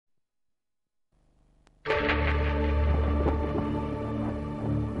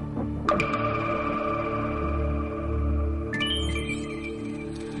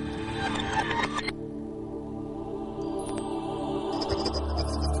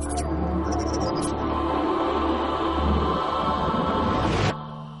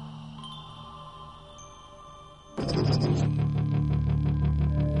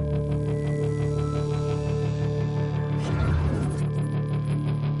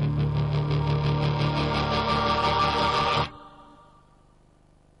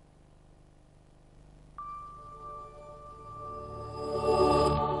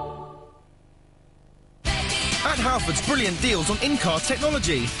Halfords brilliant deals on in-car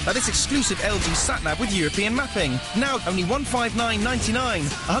technology. Like this exclusive LG sat-nav with European mapping. Now only £159.99,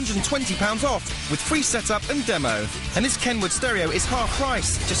 £120 off, with free setup and demo. And this Kenwood stereo is half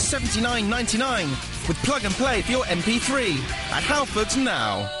price, just £79.99, with plug and play for your MP3. At Halfords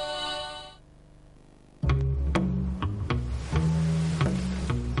now.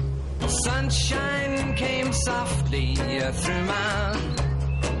 Sunshine came softly through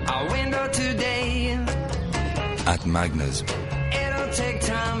our window today. At Magners, It'll take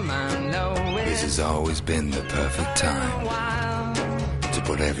time, I know it. this has always been the perfect time to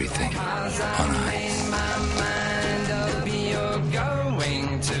put everything on ice.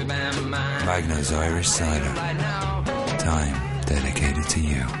 Magners Irish Cider. Time dedicated to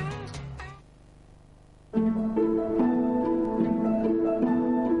you.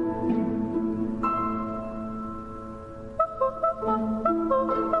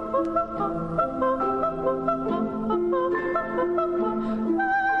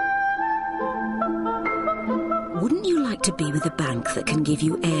 Wouldn't you like to be with a bank that can give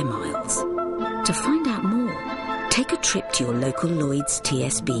you air miles? To find out more, take a trip to your local Lloyds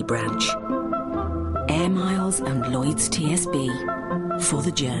TSB branch. Air miles and Lloyds TSB for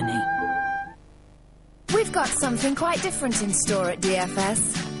the journey. We've got something quite different in store at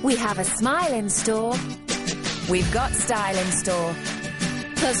DFS. We have a smile in store. We've got style in store.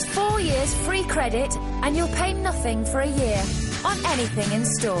 Plus 4 years free credit and you'll pay nothing for a year on anything in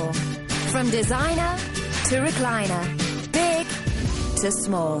store. From designer to recliner, big to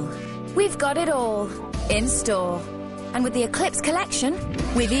small. We've got it all in store. And with the Eclipse collection,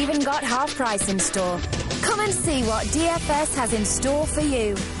 we've even got half price in store. Come and see what DFS has in store for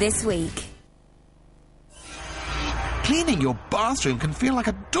you this week. Cleaning your bathroom can feel like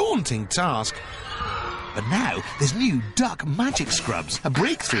a daunting task. But now, there's new Duck Magic Scrubs, a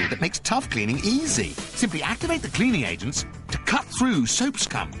breakthrough that makes tough cleaning easy. Simply activate the cleaning agents to cut through soap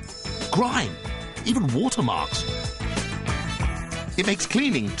scum, grime, even watermarks. It makes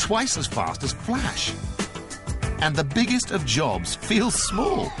cleaning twice as fast as Flash. And the biggest of jobs feels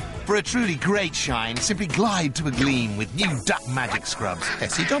small. For a truly great shine, simply glide to a gleam with new Duck Magic Scrubs.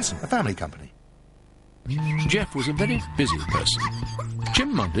 S.C. Johnson, a family company. Jeff was a very busy person.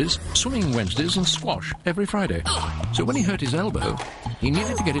 Gym Mondays, swimming Wednesdays and squash every Friday. So when he hurt his elbow, he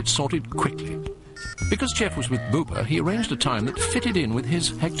needed to get it sorted quickly. Because Jeff was with Bupa, he arranged a time that fitted in with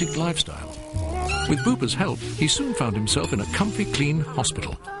his hectic lifestyle. With Bupa's help, he soon found himself in a comfy, clean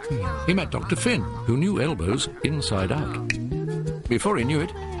hospital. He met Dr. Finn, who knew elbows inside out. Before he knew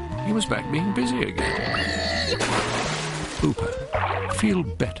it, he was back being busy again. Bupa. Feel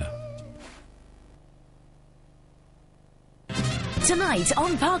better. Tonight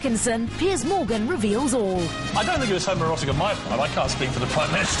on Parkinson, Piers Morgan reveals all. I don't think it was homoerotic on my part. I can't speak for the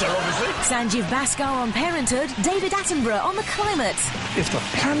Prime Minister, obviously. Sanjeev Bhaskar on parenthood, David Attenborough on the climate. If the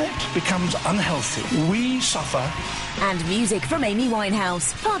planet becomes unhealthy, we suffer. And music from Amy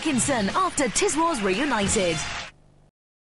Winehouse. Parkinson after Tiswas reunited.